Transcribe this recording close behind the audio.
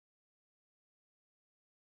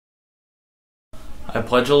I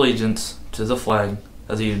pledge allegiance to the flag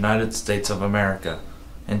of the United States of America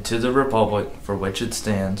and to the republic for which it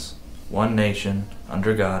stands, one nation,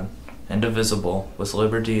 under God, indivisible, with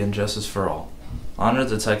liberty and justice for all. Honor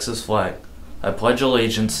the Texas flag. I pledge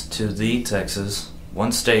allegiance to thee, Texas,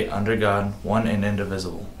 one state under God, one and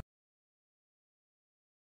indivisible.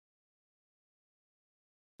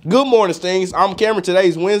 Good morning, Stings. I'm Cameron. Today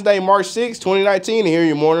is Wednesday, March 6, 2019, and here are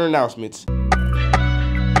your morning announcements.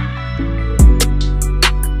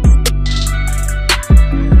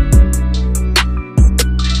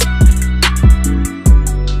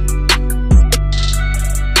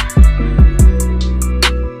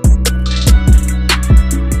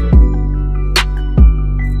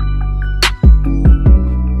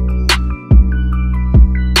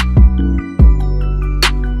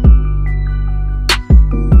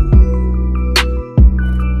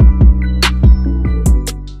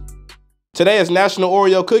 Today is National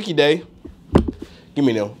Oreo Cookie Day. Give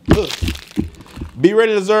me them. Be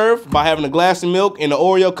ready to serve by having a glass of milk and an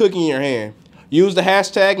Oreo cookie in your hand. Use the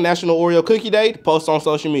hashtag National Oreo Cookie Day to post on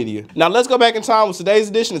social media. Now let's go back in time with today's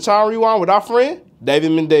edition of Time Rewind with our friend,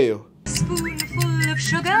 David Mendel. Spoonful of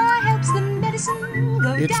sugar helps the medicine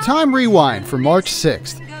go It's down. Time Rewind for March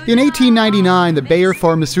 6th. In 1899, the Bayer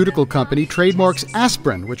Pharmaceutical Company trademarks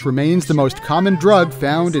aspirin, which remains the most common drug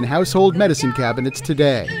found in household medicine cabinets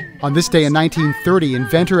today. On this day in 1930,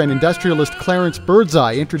 inventor and industrialist Clarence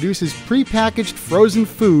Birdseye introduces prepackaged frozen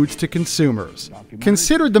foods to consumers.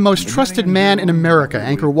 Considered the most trusted man in America,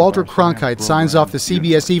 anchor Walter Cronkite signs off the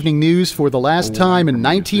CBS Evening News for the last time in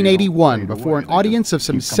 1981 before an audience of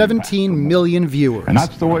some 17 million viewers. And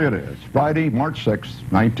that's the way it is. Friday, March 6th,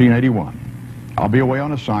 1981. I'll be away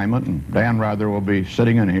on assignment, and Dan Rather will be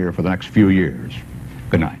sitting in here for the next few years.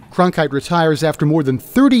 Good night. Cronkite retires after more than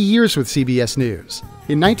 30 years with CBS News.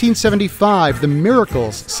 In 1975, The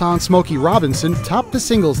Miracles' Son Smokey Robinson topped the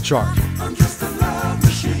singles chart.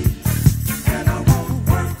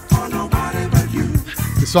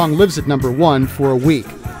 The song lives at #1 for a week.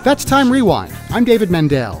 That's Time Rewind. I'm David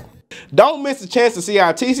Mendel. Don't miss the chance to see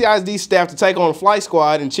our TCISD staff to take on the Flight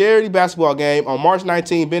Squad in charity basketball game on March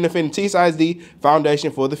 19, benefiting TCISD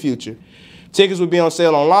Foundation for the Future. Tickets will be on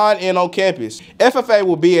sale online and on campus. FFA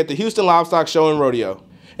will be at the Houston Livestock Show and Rodeo.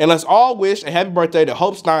 And let's all wish a happy birthday to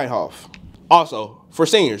Hope Steinhoff. Also, for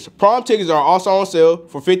seniors, prom tickets are also on sale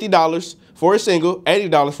for $50 for a single,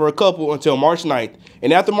 $80 for a couple until March 9th.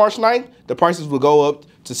 And after March 9th, the prices will go up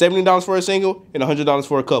to $70 for a single and $100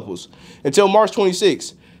 for a couples. Until March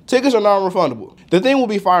 26th. Tickets are non-refundable. The thing will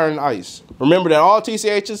be fire and ice. Remember that all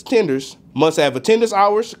TCHS tenders must have attendance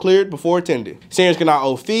hours cleared before attending. Seniors cannot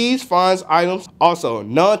owe fees, fines, items. Also,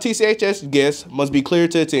 non-TCHS guests must be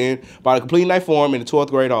cleared to attend by completing a form in the 12th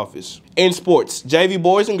grade office. In sports, JV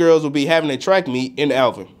boys and girls will be having a track meet in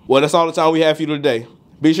Alvin. Well, that's all the time we have for you today.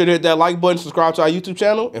 Be sure to hit that like button, subscribe to our YouTube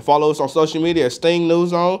channel, and follow us on social media at Sting News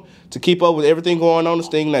Zone to keep up with everything going on in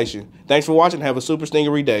Sting Nation. Thanks for watching. Have a super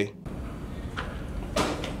stingery day.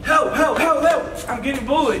 Help! I'm getting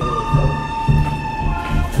bullied.